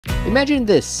Imagine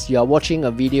this, you are watching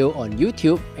a video on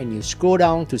YouTube and you scroll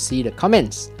down to see the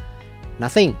comments.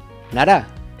 Nothing, nada.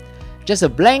 Just a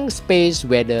blank space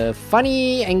where the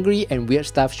funny, angry and weird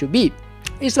stuff should be.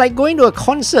 It's like going to a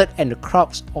concert and the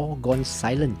crowd's all gone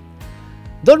silent.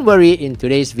 Don't worry, in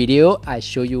today's video, I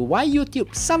show you why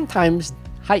YouTube sometimes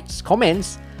hides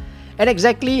comments and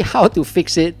exactly how to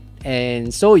fix it,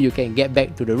 and so you can get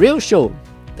back to the real show,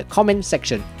 the comment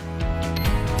section.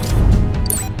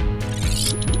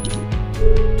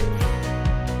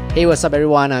 Hey, what's up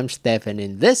everyone, I'm Steph, and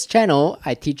in this channel,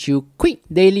 I teach you quick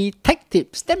daily tech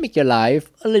tips that make your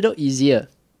life a little easier.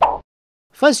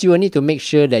 First, you will need to make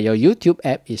sure that your YouTube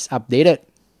app is updated.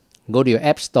 Go to your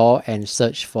App Store and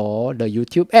search for the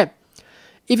YouTube app.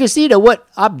 If you see the word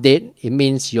update, it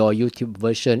means your YouTube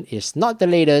version is not the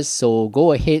latest, so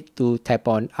go ahead to tap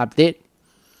on update.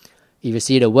 If you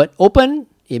see the word open,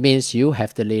 it means you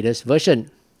have the latest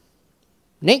version.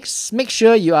 Next, make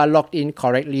sure you are logged in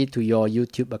correctly to your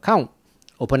YouTube account.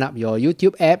 Open up your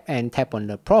YouTube app and tap on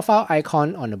the profile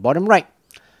icon on the bottom right.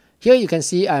 Here you can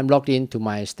see I'm logged in to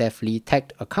my Steph Lee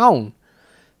Tech account.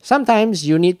 Sometimes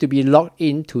you need to be logged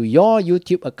into your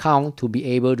YouTube account to be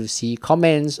able to see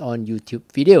comments on YouTube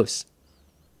videos.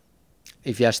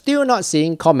 If you are still not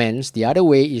seeing comments, the other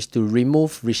way is to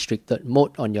remove restricted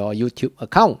mode on your YouTube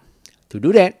account. To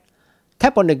do that,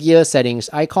 tap on the gear settings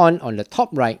icon on the top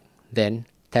right, then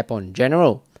tap on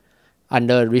General.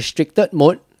 Under Restricted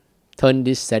Mode, turn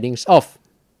these settings off.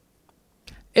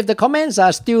 If the comments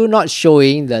are still not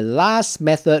showing, the last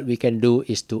method we can do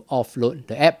is to offload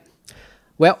the app.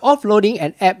 Well, offloading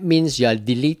an app means you are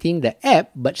deleting the app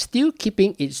but still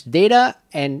keeping its data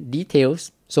and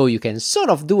details, so you can sort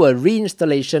of do a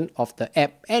reinstallation of the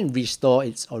app and restore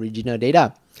its original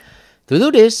data. To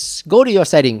do this, go to your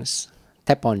settings,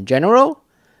 tap on General,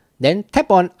 then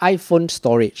tap on iPhone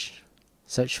Storage.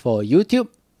 Search for YouTube,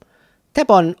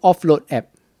 tap on Offload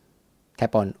App.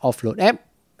 Tap on Offload App,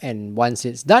 and once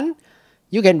it's done,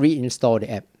 you can reinstall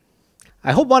the app.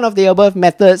 I hope one of the above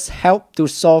methods help to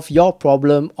solve your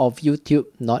problem of YouTube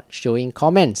not showing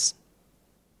comments.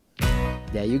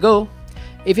 There you go.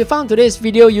 If you found today's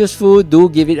video useful, do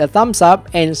give it a thumbs up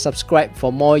and subscribe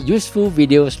for more useful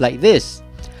videos like this.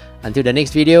 Until the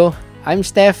next video, I'm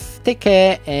Steph, take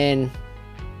care and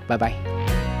bye-bye.